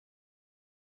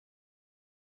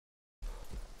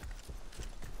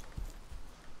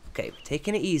Okay,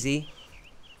 taking it easy.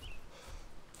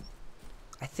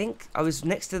 I think I was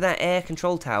next to that air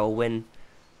control tower when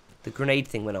the grenade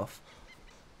thing went off.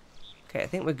 Okay, I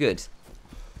think we're good.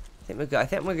 I think we're good. I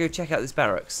think we're going to go check out this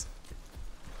barracks.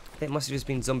 I think it must have just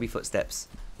been zombie footsteps.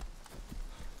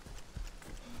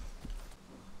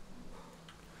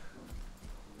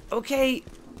 Okay,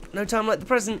 no time like the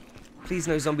present. Please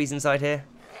no zombies inside here.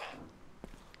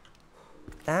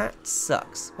 That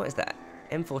sucks. What is that?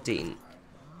 M14.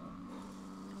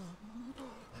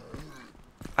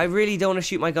 I really don't want to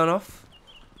shoot my gun off.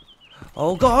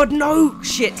 Oh god, no!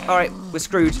 Shit! Alright, we're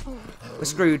screwed. We're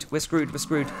screwed. We're screwed. We're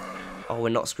screwed. Oh, we're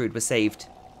not screwed. We're saved.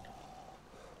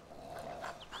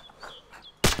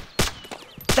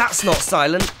 That's not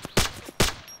silent.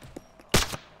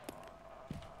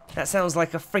 That sounds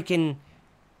like a freaking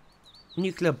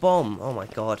nuclear bomb. Oh my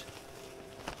god.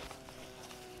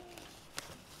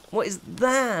 What is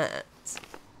that?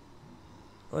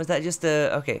 Or is that just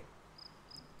a... Okay.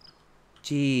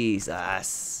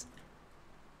 Jesus.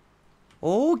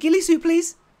 Oh, ghillie suit,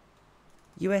 please.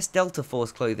 US Delta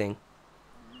Force clothing.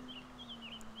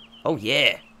 Oh,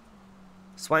 yeah.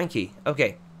 Swanky.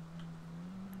 Okay.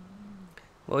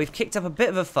 Well, we've kicked up a bit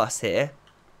of a fuss here.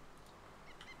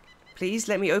 Please,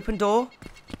 let me open door.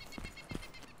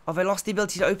 Have I lost the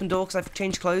ability to open door because I've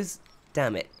changed clothes?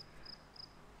 Damn it.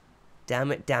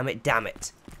 Damn it, damn it, damn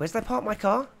it. Where did I park my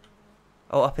car?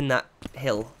 Oh, up in that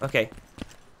hill. Okay.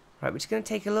 Right, we're just going to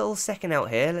take a little second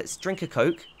out here. Let's drink a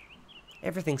Coke.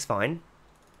 Everything's fine.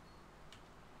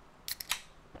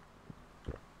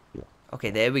 Okay,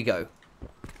 there we go.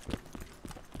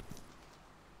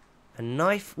 A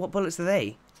knife. What bullets are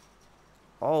they?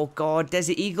 Oh, God.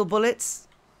 Desert Eagle bullets?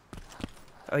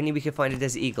 Only we could find a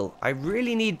Desert Eagle. I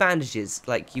really need bandages,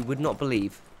 like you would not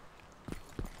believe.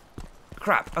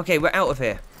 Crap. Okay, we're out of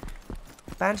here.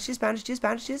 Bandages, bandages,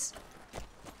 bandages.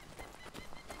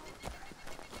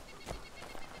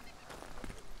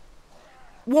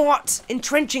 What?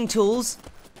 Entrenching tools?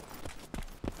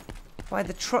 By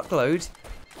the truckload?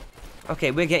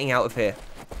 Okay, we're getting out of here.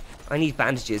 I need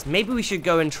bandages. Maybe we should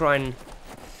go and try and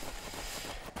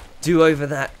do over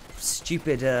that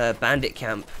stupid bandit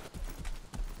camp.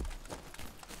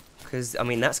 Because, I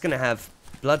mean, that's going to have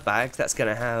blood bags. That's going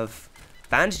to have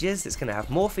bandages. It's going to have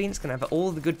morphine. It's going to have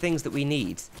all the good things that we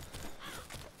need.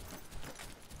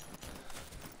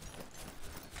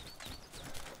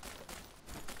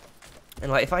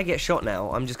 And, like, if I get shot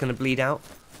now, I'm just going to bleed out.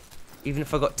 Even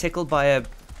if I got tickled by a,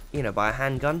 you know, by a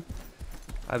handgun.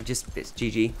 it's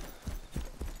GG.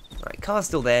 Right, car's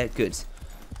still there. Good.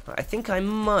 Right, I think I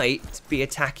might be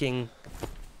attacking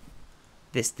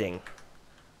this thing.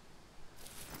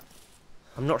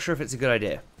 I'm not sure if it's a good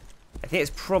idea. I think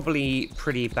it's probably a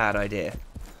pretty bad idea.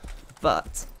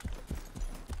 But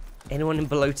anyone in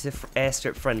below to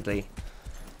airstrip friendly?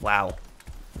 Wow.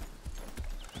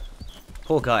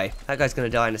 Poor guy. That guy's going to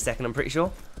die in a second, I'm pretty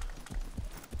sure.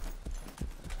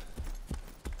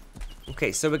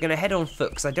 Okay, so we're going to head on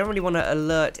foot, because I don't really want to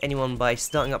alert anyone by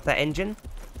starting up that engine.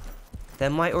 There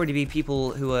might already be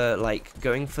people who are, like,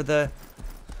 going for the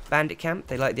bandit camp.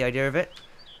 They like the idea of it.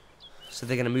 So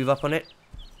they're going to move up on it.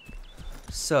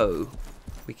 So,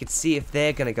 we could see if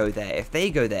they're going to go there. If they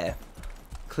go there,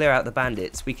 clear out the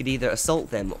bandits, we could either assault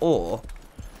them or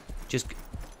just...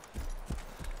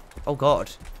 Oh,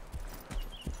 God.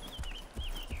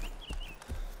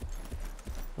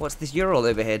 What's this Ural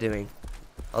over here doing?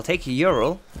 I'll take a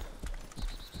Ural.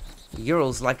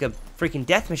 Ural's like a freaking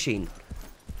death machine.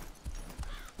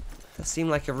 That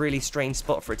seemed like a really strange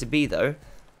spot for it to be, though.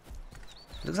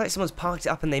 Looks like someone's parked it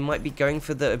up and they might be going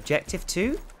for the objective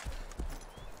too?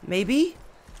 Maybe?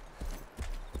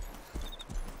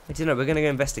 I don't know, we're going to go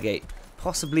investigate.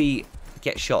 Possibly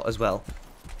get shot as well.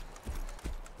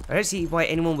 I don't see why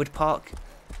anyone would park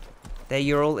their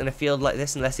Ural in a field like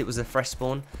this unless it was a fresh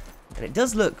spawn. And it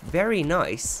does look very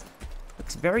nice.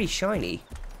 Looks very shiny.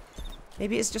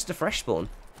 Maybe it's just a fresh spawn.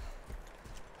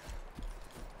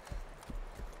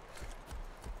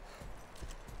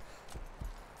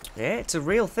 Yeah, it's a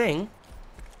real thing.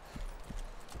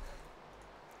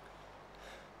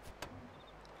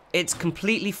 It's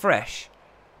completely fresh.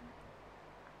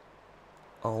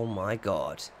 Oh my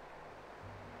god.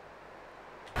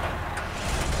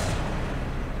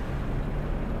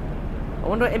 I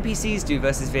wonder what NPCs do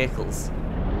versus vehicles.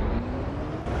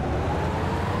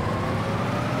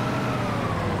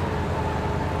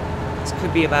 This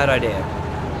could be a bad idea.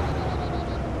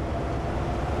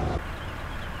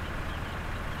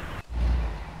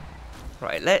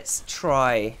 Right, let's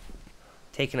try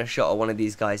taking a shot at one of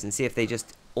these guys and see if they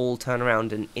just all turn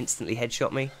around and instantly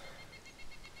headshot me.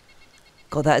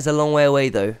 God, that is a long way away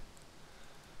though.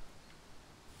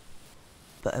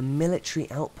 But a military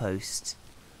outpost.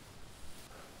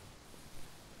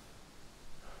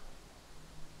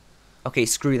 Okay,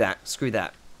 screw that. Screw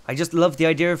that. I just love the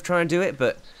idea of trying to do it,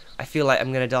 but I feel like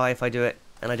I'm going to die if I do it,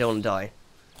 and I don't want to die.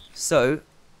 So,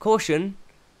 caution.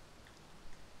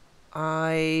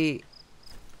 I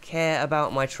care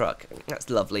about my truck. That's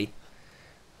lovely.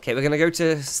 Okay, we're going to go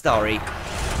to Starry.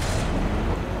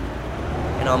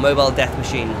 In our mobile death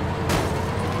machine.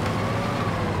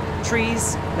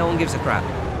 Trees, no one gives a crap.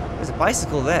 There's a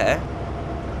bicycle there.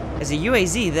 There's a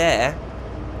UAZ there.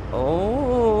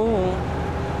 Oh.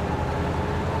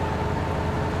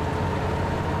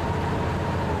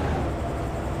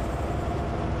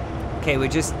 Okay, we're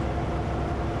just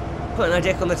putting our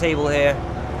dick on the table here.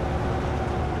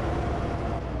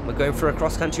 We're going for a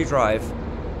cross-country drive.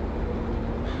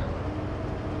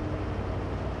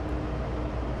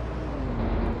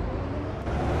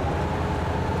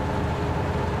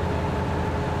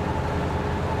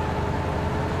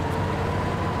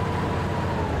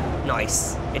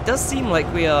 Nice. It does seem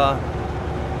like we are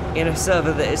in a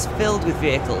server that is filled with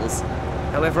vehicles.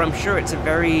 However, I'm sure it's a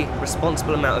very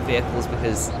responsible amount of vehicles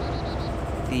because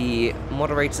the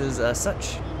moderators are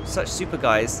such super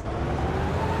guys.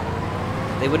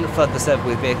 They wouldn't flood the server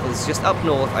with vehicles. Just up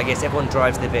north, I guess everyone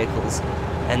drives their vehicles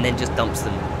and then just dumps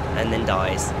them and then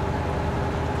dies.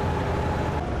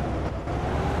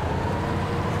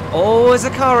 Oh, there's a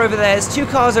car over there. There's two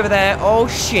cars over there. Oh,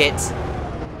 shit.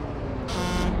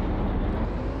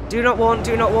 Do not want,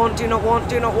 do not want, do not want,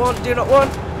 do not want, do not want.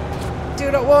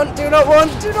 Do not want, do not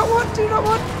want, do not want, do not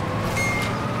want.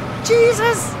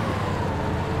 Jesus!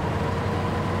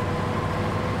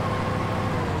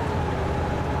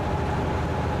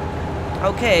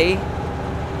 Okay.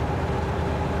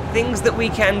 Things that we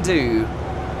can do.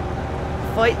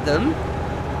 Fight them.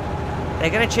 They're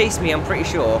gonna chase me, I'm pretty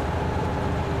sure.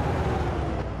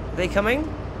 Are they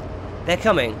coming? They're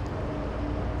coming.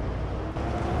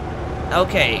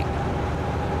 Okay.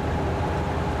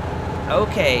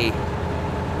 Okay.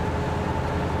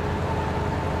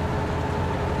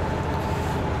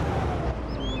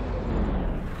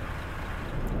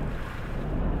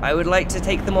 I would like to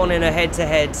take them on in a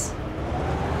head-to-head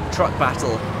truck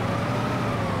battle.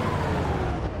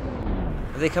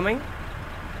 Are they coming?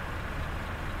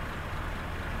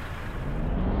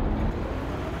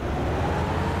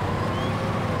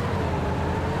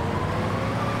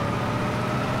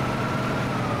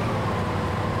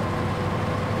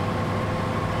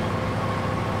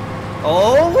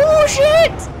 Oh,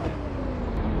 shit!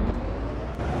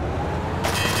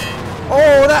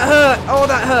 Oh, that hurt! Oh,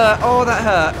 that hurt! Oh, that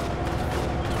hurt!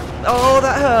 Oh,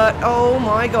 that hurt! Oh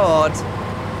my god!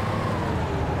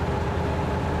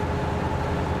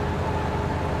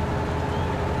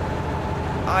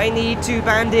 I need to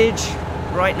bandage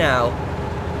right now.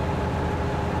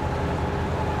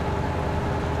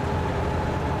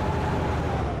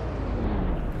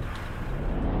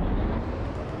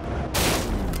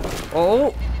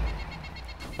 Oh!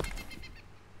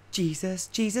 Jesus,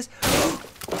 Jesus.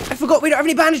 I forgot we don't have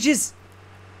any bandages!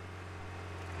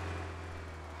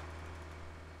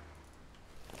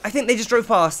 I think they just drove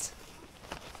past.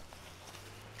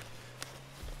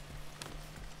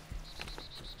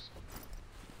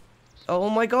 Oh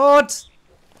my god!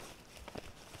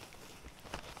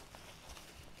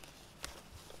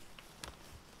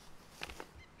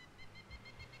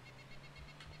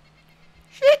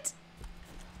 Shit!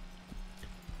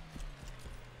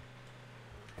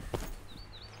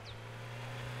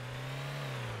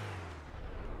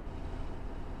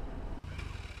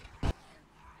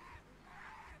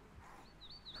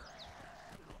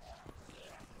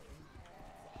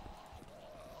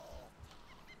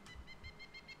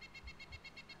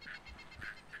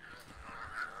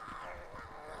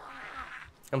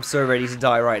 I'm so ready to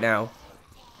die right now.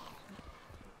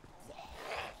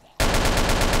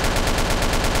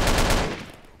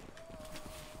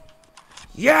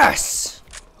 Yes!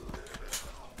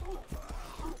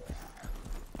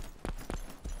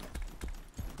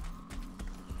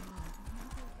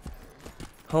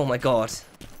 Oh my god.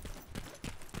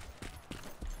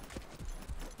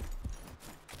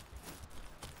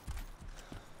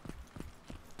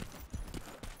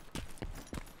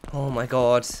 Oh my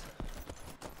god.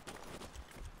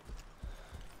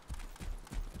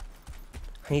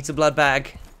 I need a blood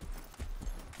bag.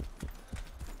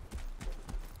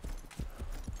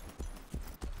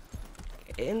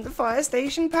 In the fire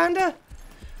station, Panda?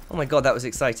 Oh my god, that was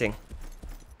exciting.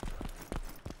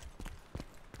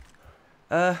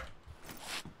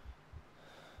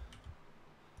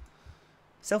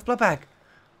 Self-blood bag.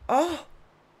 Oh!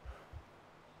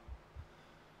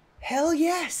 Hell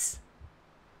yes!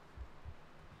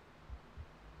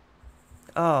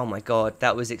 Oh my god,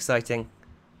 that was exciting.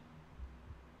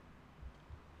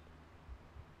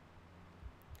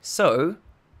 So,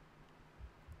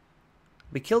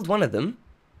 we killed one of them.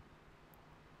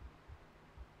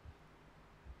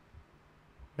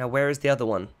 Now where is the other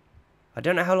one? I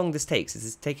don't know how long this takes. Does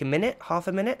this take a minute? Half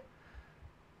a minute?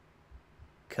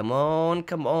 Come on,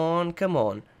 come on, come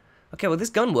on. Okay, well this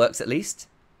gun works at least.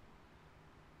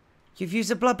 You've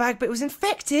used a blood bag, but it was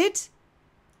infected?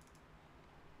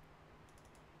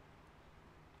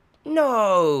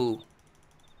 No!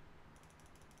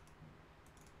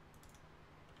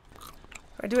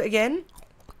 I do it again?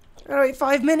 Alright,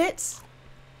 5 minutes?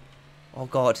 Oh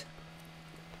god.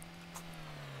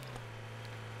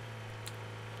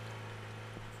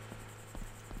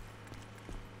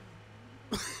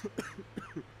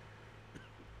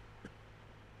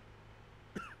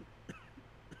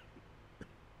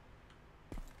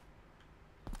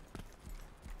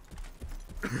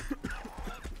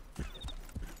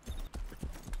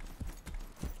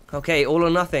 Okay, all or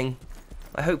nothing.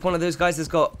 I hope one of those guys has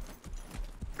got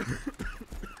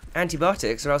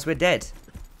antibiotics or else we're dead.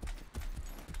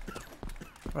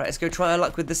 Right, let's go try our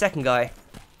luck with the second guy.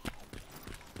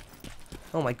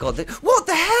 Oh my god, what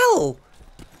the hell?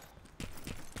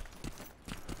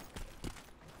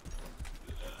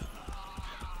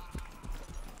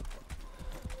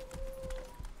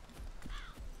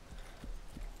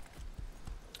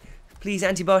 Please,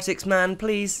 antibiotics, man,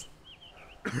 please.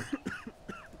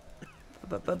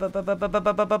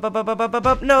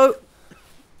 No!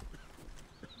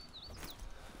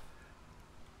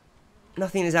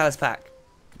 Nothing is Alice pack.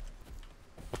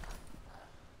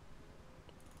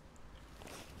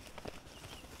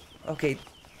 Okay.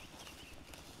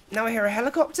 Now I hear a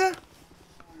helicopter?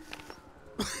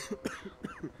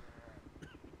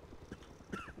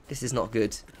 This is not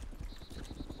good.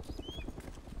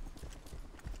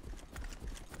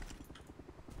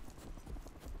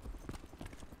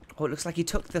 Oh, it looks like he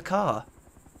took the car.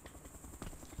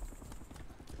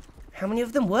 How many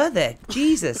of them were there?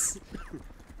 Jesus!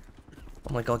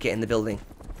 Oh my god, get in the building.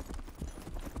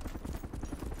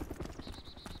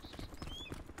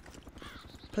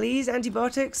 Please,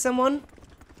 antibiotics, someone?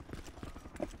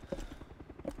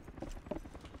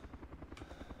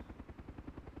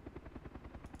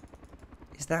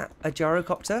 Is that a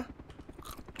gyrocopter?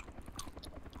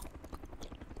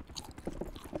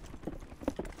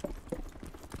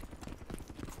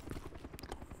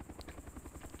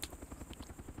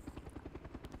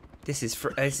 This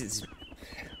is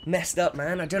messed up,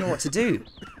 man. I don't know what to do.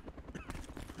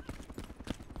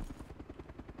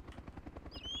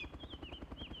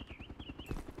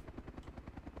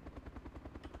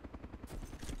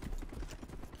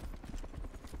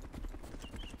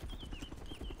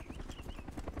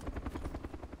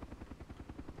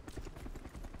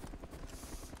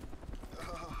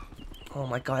 Oh,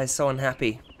 my guy is so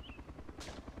unhappy.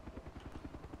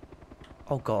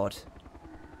 Oh, God.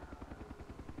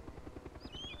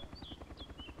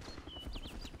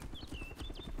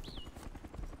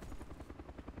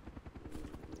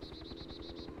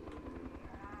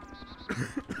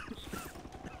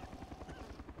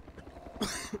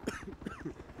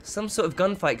 Some sort of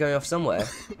gunfight going off somewhere.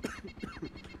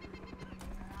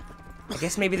 I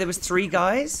guess maybe there was 3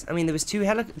 guys? I mean, there was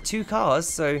 2 cars,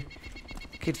 so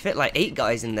could fit like 8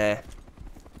 guys in there.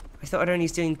 I thought I'd only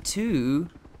doing 2.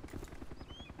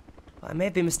 But I may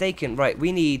have been mistaken. Right,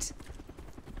 we need...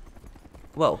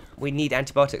 Well, we need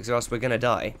antibiotics or else we're gonna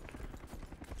die.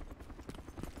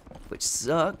 Which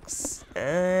sucks.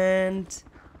 And...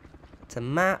 It's a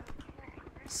map.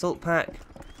 Salt pack.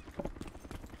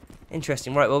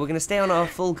 Interesting. Right, well, we're going to stay on our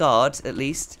full guard, at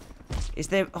least. Is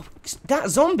there... Oh, that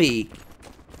zombie!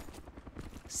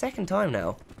 Second time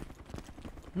now.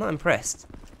 I'm not impressed.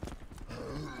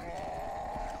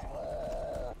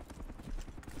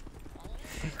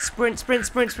 Sprint, sprint,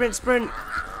 sprint, sprint, sprint!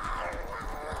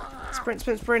 Sprint,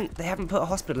 sprint, sprint! They haven't put a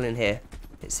hospital in here,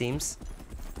 it seems.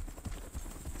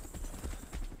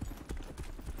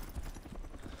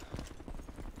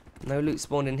 No loot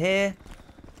spawned in here.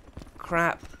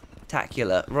 Crap.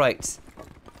 Tacular. Right.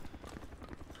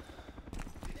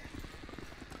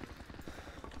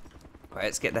 Right,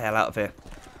 let's get the hell out of here.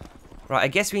 Right, I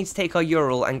guess we need to take our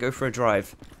Ural and go for a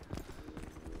drive.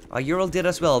 Our Ural did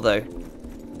us well, though.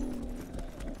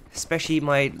 Especially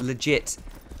my legit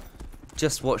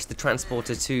just watched the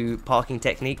Transporter 2 parking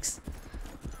techniques.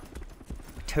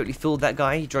 Totally fooled that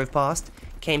guy. He drove past,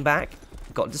 came back,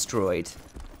 got destroyed.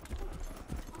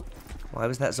 Why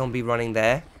was that zombie running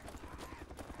there?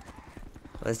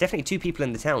 Well, there's definitely 2 people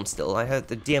in the town still. I heard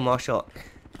the DMR shot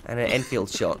and an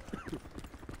Enfield shot.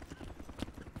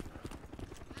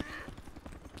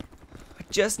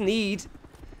 just need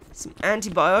some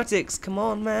antibiotics. Come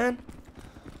on, man.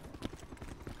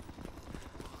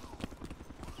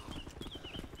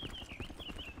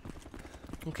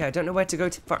 Okay, I don't know where to go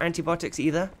for antibiotics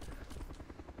either.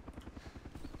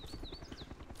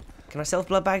 Can I self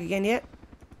blood bag again yet?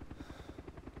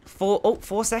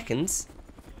 4 seconds.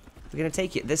 We're gonna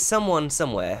take it. There's someone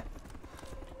somewhere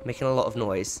making a lot of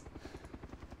noise.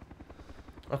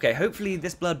 Okay, hopefully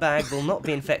this blood bag will not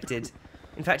be infected.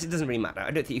 In fact, it doesn't really matter.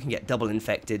 I don't think you can get double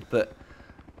infected, but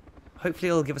hopefully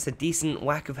it'll give us a decent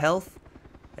whack of health,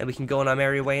 and we can go on our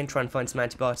merry way and try and find some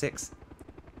antibiotics.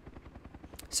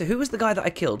 So who was the guy that I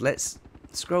killed? Let's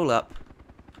scroll up.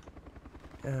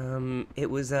 It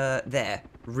was, there.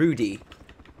 Rudy.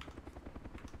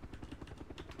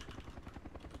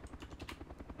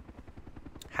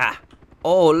 Ha!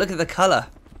 Oh, look at the colour.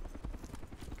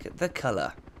 Look at the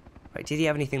colour. Right, did he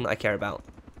have anything that I care about?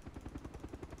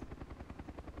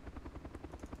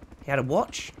 He had a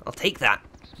watch? I'll take that.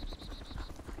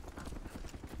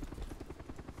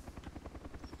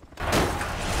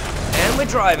 And we're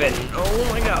driving. Oh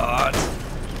my god.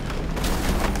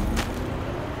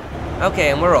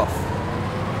 Okay, and we're off.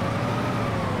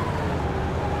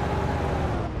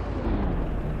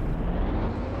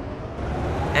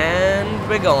 And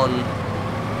we're gone.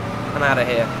 I'm out of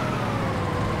here.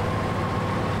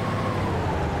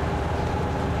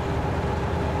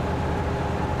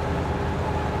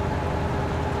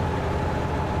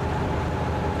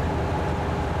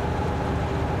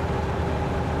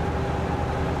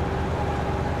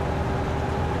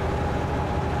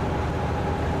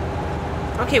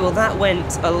 Okay, well that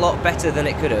went a lot better than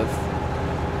it could have.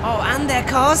 Oh, and there are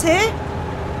cars here?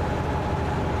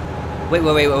 Wait,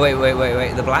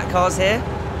 the black car's here?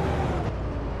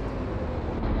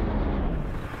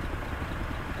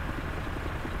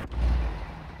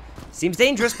 Seems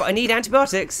dangerous, but I need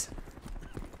antibiotics.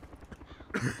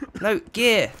 No,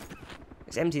 gear.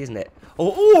 It's empty, isn't it?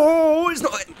 Oh, it's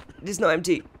not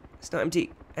empty. It's not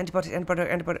empty.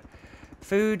 Antibiotic.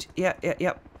 Food, yeah.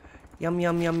 Yum.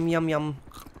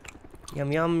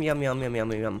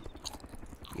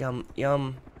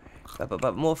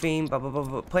 Morphine,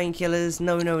 painkillers.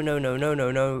 No.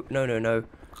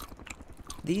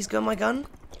 These got my gun?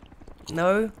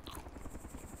 No.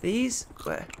 These?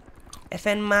 Where?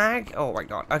 FN mag? Oh my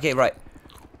god. Okay, right.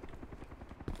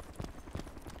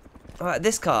 Alright,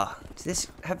 this car. Does this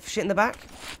have shit in the back?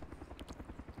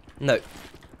 No.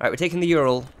 Alright, we're taking the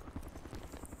Ural.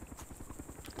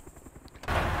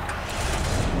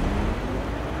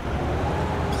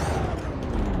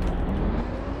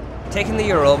 Taking the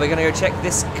Ural, we're gonna go check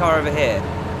this car over here.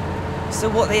 So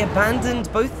what, they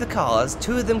abandoned both the cars,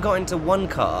 2 of them got into one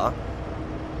car,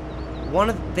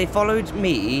 they followed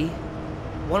me,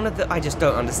 I just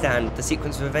don't understand the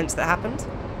sequence of events that happened.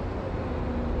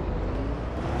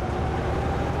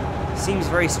 Seems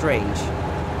very strange.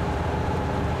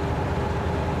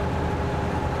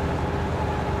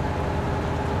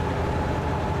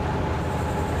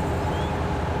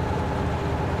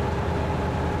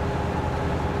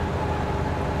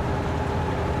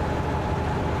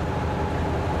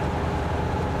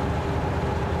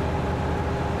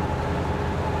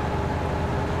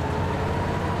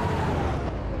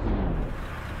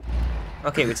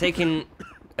 Okay, we're taking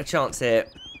a chance here.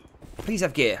 Please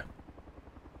have gear.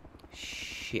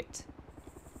 Shit.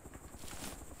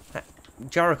 That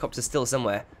gyrocopter's still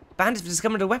somewhere. Bandits have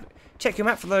discovered a weapon. Check your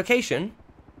map for the location.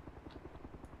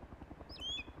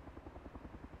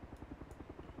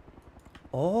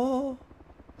 Oh.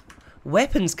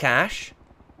 Weapons cache.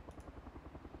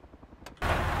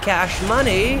 Cash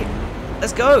money.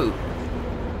 Let's go.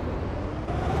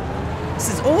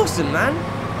 This is awesome, man.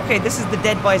 Okay, this is the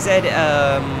Dead by Z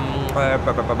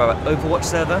Overwatch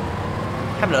server.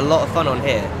 Having a lot of fun on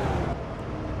here.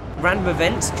 Random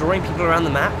events, drawing people around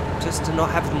the map, just to not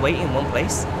have them wait in one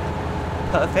place.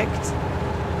 Perfect.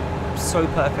 So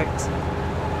perfect.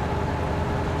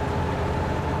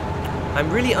 I'm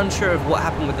really unsure of what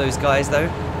happened with those guys, though.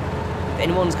 If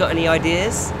anyone's got any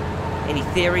ideas, any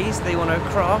theories they want to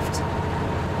craft,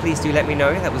 please do let me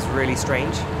know. That was really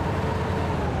strange.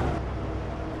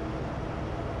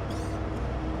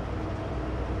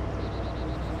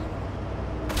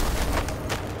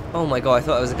 Oh my god, I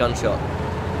thought it was a gunshot.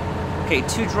 Okay,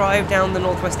 to drive down the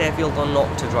Northwest Airfield or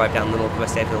not to drive down the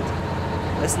Northwest Airfield?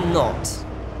 Let's not.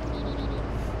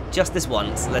 Just this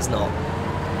once, let's not.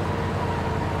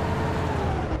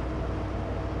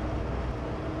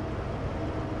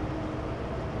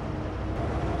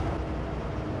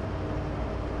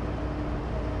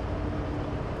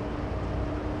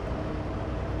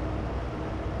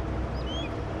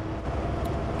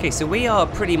 Okay, so we are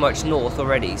pretty much north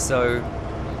already, so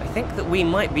I think that we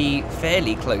might be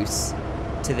fairly close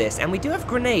to this. And we do have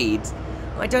grenades.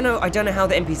 I don't know how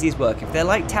the NPCs work. If they're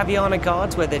like Taviana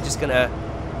guards, where they're just gonna,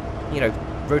 you know,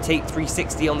 rotate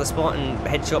 360 on the spot and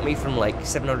headshot me from like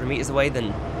 700 meters away,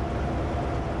 then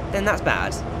that's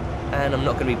bad, and I'm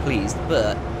not gonna be pleased.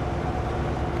 But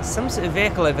there's some sort of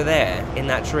vehicle over there in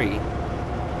that tree.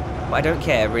 But I don't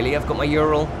care really. I've got my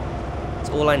Ural. It's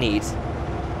all I need.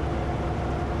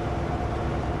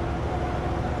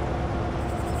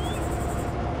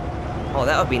 Oh,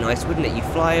 that would be nice, wouldn't it? You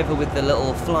fly over with the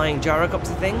little flying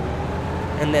gyrocopter thing,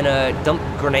 and then dump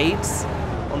grenades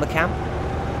on the camp.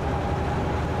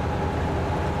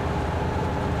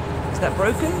 Is that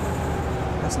broken?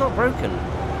 That's not broken.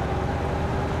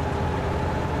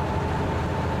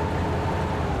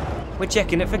 We're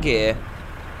checking it for gear.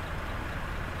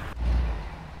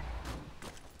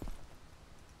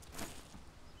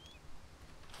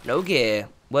 No gear.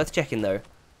 Worth checking though.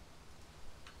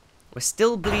 We're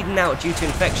still bleeding out due to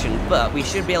infection, but we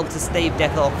should be able to stave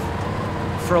death off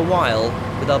for a while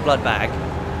with our blood bag.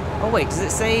 Oh wait, does it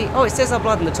say... Oh, it says our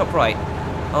blood in the top right.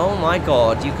 Oh my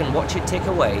god, you can watch it tick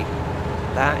away.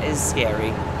 That is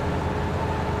scary.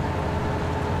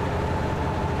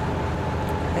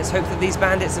 Let's hope that these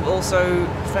bandits have also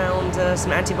found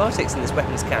some antibiotics in this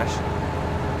weapons cache.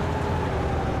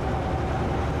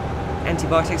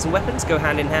 Antibiotics and weapons go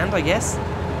hand in hand, I guess.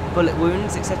 Bullet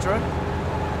wounds, etc.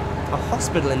 A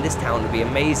hospital in this town would be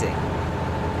amazing.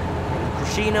 In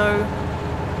Crescino.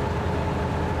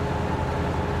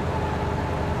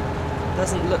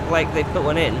 Doesn't look like they put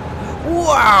one in.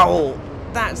 Wow!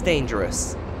 That's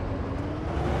dangerous.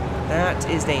 That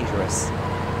is dangerous.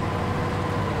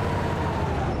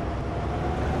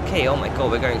 Okay, oh my god,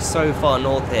 we're going so far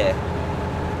north here.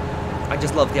 I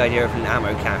just love the idea of an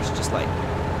ammo cache, just like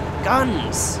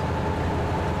guns!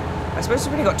 I suppose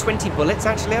we've only got 20 bullets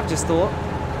actually, I've just thought.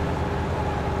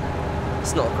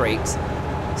 It's not great.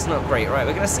 It's not great. Right,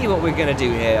 we're gonna see what we're gonna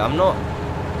do here. I'm not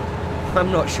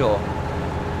sure.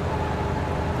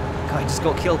 Guy just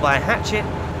got killed by a hatchet.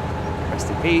 Rest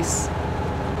in peace.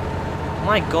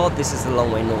 My god, this is a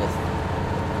long way north.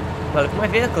 Well, if my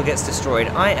vehicle gets destroyed,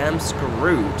 I am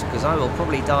screwed, because I will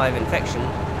probably die of infection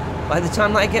by the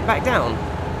time that I get back down.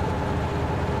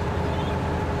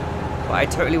 But I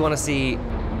totally want to see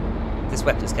this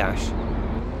weapons cache.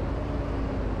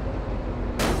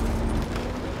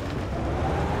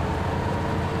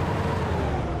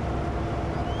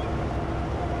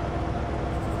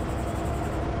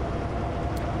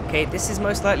 Okay, this is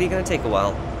most likely going to take a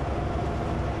while.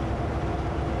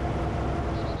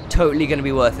 Totally going to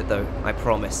be worth it though, I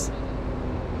promise.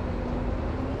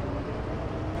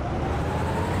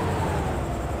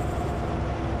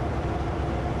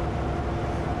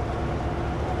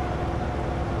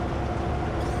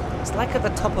 It's like at the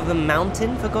top of a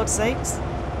mountain, for God's sakes.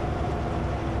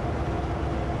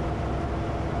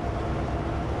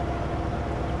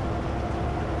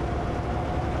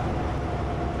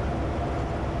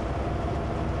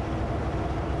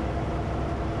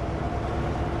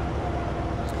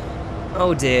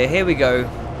 Oh dear, here we go.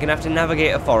 Gonna have to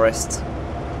navigate a forest.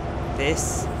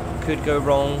 This could go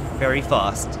wrong very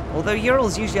fast. Although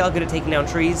Urals usually are good at taking down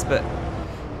trees, but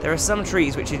there are some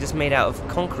trees which are just made out of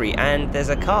concrete, and there's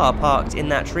a car parked in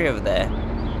that tree over there.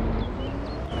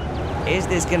 Is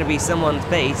this gonna be someone's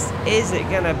base? Is it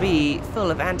gonna be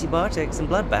full of antibiotics and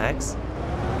blood bags?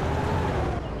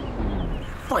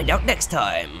 Find out next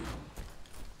time.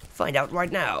 Find out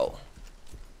right now.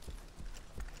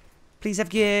 Please have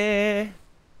gear.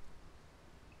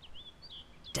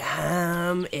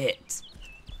 Damn it.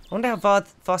 I wonder how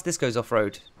fast this goes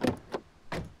off-road.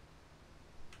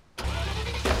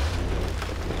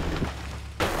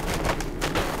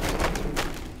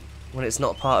 When it's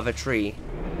not part of a tree.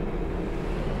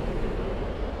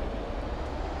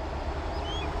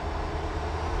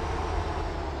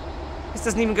 This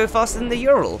doesn't even go faster than the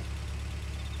Ural.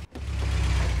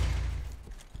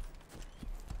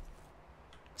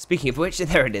 Speaking of which,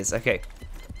 there it is, okay.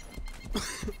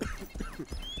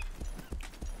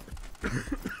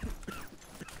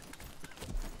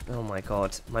 Oh my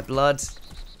god, my blood.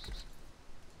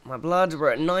 My blood,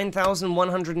 we're at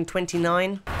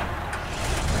 9,129.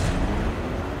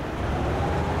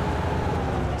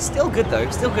 Still good though,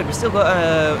 still good. We've still got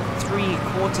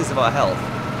 3/4 of our health.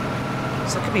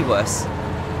 So it could be worse.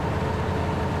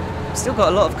 Still got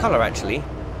a lot of colour actually.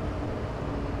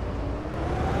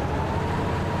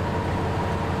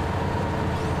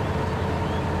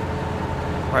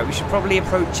 Right, we should probably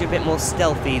approach a bit more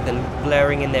stealthy than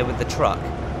blaring in there with the truck.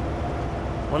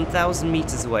 1,000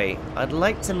 meters away. I'd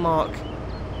like to mark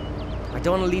I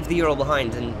don't want to leave the Ural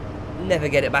behind and never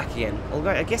get it back again.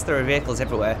 Although I guess there are vehicles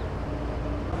everywhere.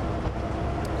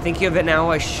 Thinking of it now,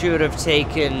 I should have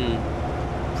taken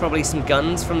probably some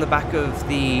guns from the back of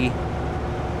the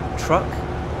truck.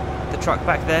 The truck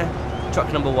back there.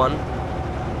 Truck number 1.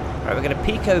 Alright, we're going to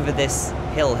peek over this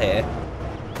hill here.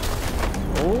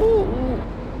 Oh,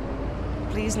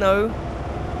 please no.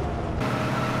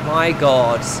 My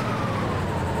god.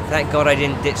 Thank god I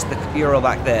didn't ditch the Ural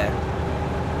back there.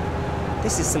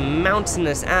 This is some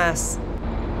mountainous ass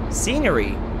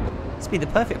scenery. This would be the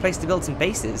perfect place to build some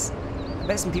bases. I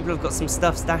bet some people have got some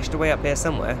stuff stashed away up here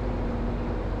somewhere.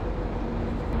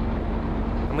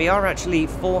 And we are actually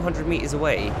 400 meters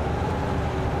away.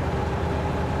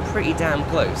 Pretty damn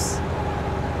close.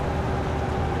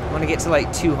 I want to get to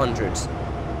like 200,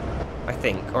 I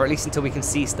think. Or at least until we can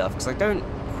see stuff, because I don't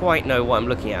quite know what I'm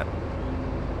looking at.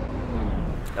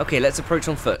 Okay, let's approach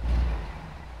on foot.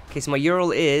 Okay, so my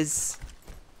Ural is...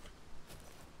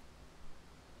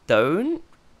 Don't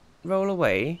roll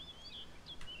away.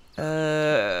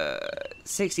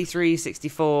 63,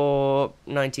 64,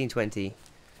 1920. I'm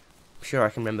sure I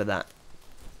can remember that.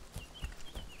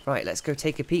 Right, let's go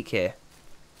take a peek here.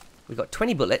 We got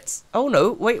 20 bullets. Oh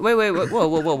no, wait,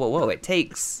 whoa. It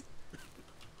takes...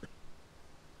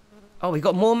 Oh, we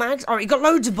got more mags? Oh, we got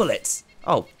loads of bullets.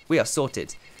 Oh, we are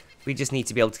sorted. We just need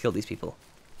to be able to kill these people.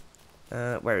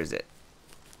 Where is it?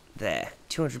 There,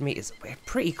 200 meters. We're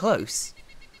pretty close.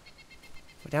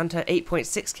 We're down to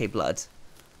 8.6k blood.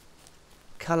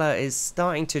 Colour is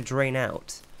starting to drain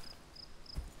out.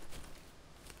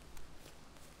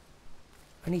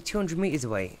 Only 200 meters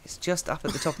away. It's just up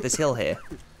at the top of this hill here.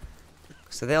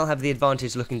 So they'll have the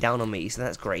advantage looking down on me, so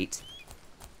that's great.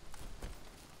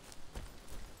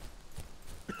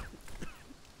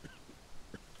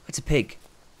 It's a pig.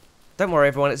 Don't worry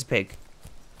everyone, it's a pig.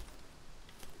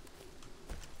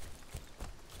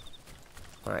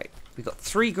 Alright, we got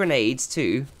 3 grenades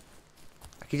too.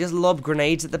 I can just lob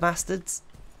grenades at the bastards.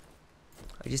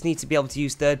 I just need to be able to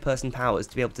use third-person powers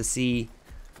to be able to see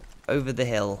over the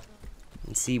hill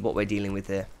and see what we're dealing with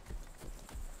here.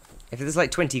 If there's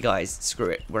like 20 guys, screw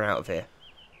it, we're out of here.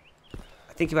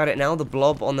 I think about it now, the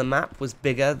blob on the map was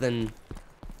bigger than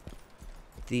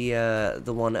the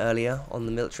one earlier on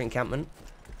the military encampment.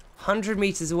 100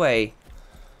 meters away.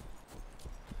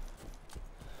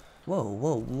 Whoa,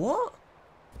 what?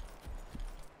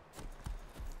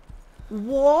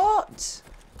 What?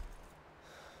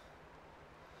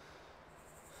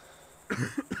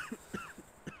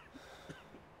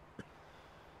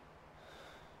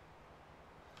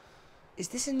 Is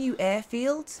this a new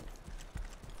airfield?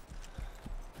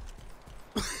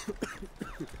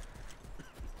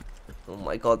 Oh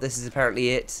my god, this is apparently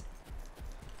it.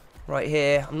 Right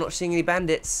here. I'm not seeing any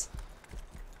bandits.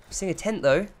 I'm seeing a tent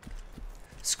though.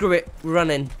 Screw it, we're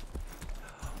running.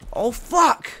 Oh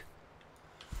fuck!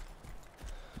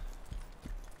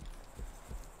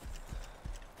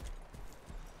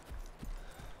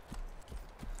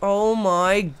 Oh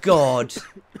my god.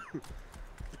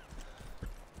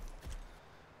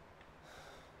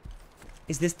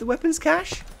 Is this the weapons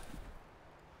cache?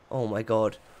 Oh my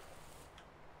god.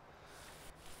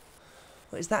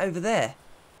 What is that over there?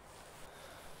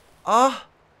 Ah!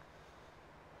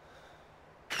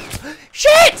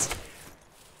 Shit!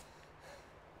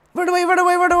 Run away, run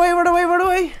away, run away, run away, run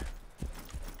away!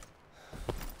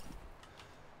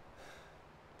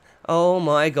 Oh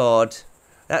my god.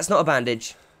 That's not a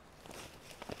bandage.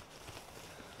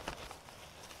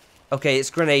 Okay, it's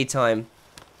grenade time.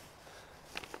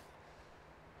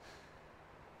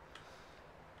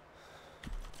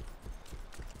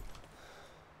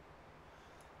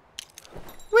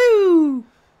 Woo!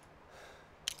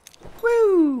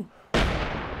 Woo!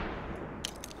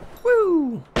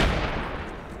 Woo!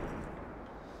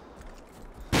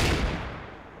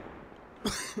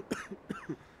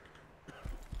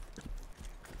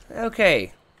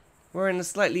 Okay, we're in a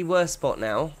slightly worse spot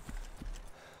now.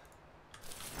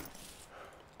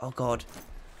 Oh god.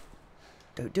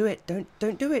 Don't do it. Don't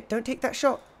do it. Don't take that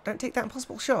shot. Don't take that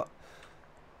impossible shot.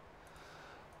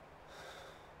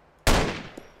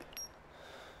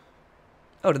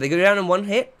 Oh, did they go down in one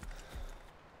hit?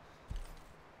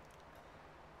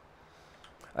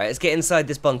 Alright, let's get inside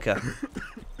this bunker.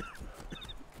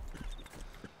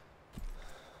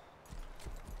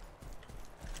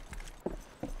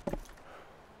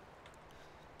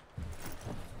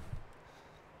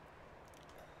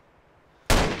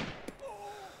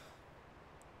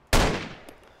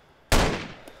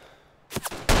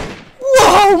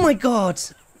 Oh my god!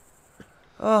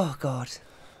 Oh god.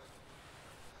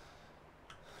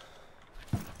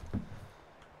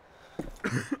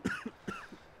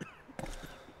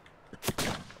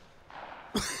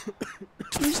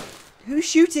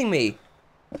 shooting me?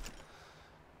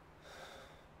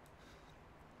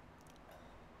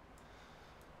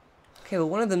 Okay, well,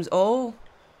 one of them's... Oh.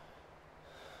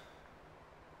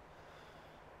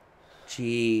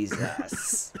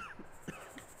 Jesus.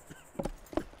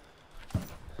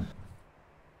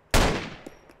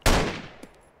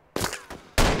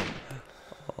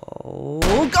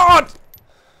 Oh, God!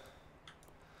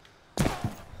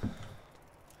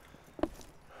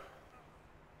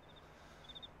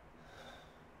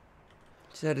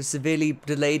 Just had a severely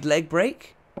delayed leg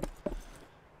break.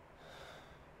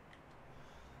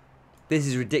 This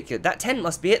is ridiculous. That tent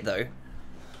must be it, though.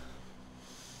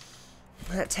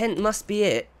 That tent must be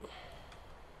it.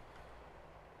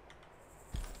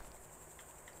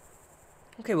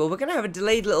 Okay, well, we're going to have a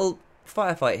delayed little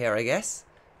firefight here, I guess.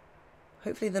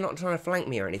 Hopefully they're not trying to flank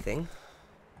me or anything.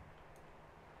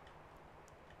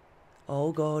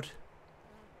 Oh, God.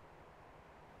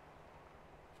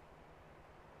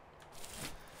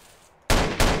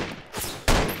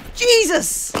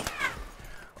 Jesus!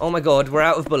 Oh my God, we're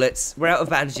out of bullets. We're out of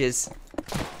bandages.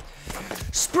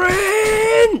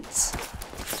 Sprint!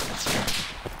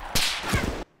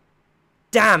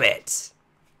 Damn it!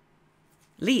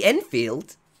 Lee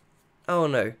Enfield? Oh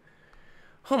no.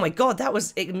 Oh my God, that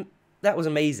was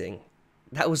amazing.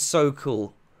 That was so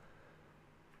cool.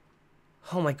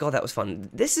 Oh my God, that was fun.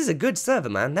 This is a good server,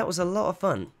 man. That was a lot of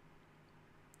fun.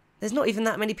 There's not even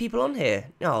that many people on here.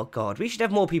 Oh God, we should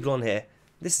have more people on here.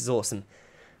 This is awesome.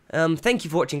 Thank you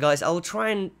for watching, guys. I'll try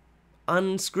and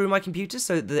unscrew my computer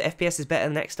so the FPS is better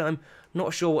next time.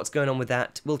 Not sure what's going on with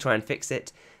that. We'll try and fix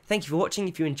it. Thank you for watching.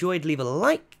 If you enjoyed, leave a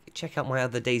like. Check out my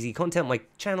other DayZ content, my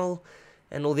channel,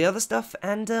 and all the other stuff.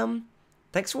 And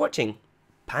thanks for watching.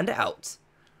 Panda out.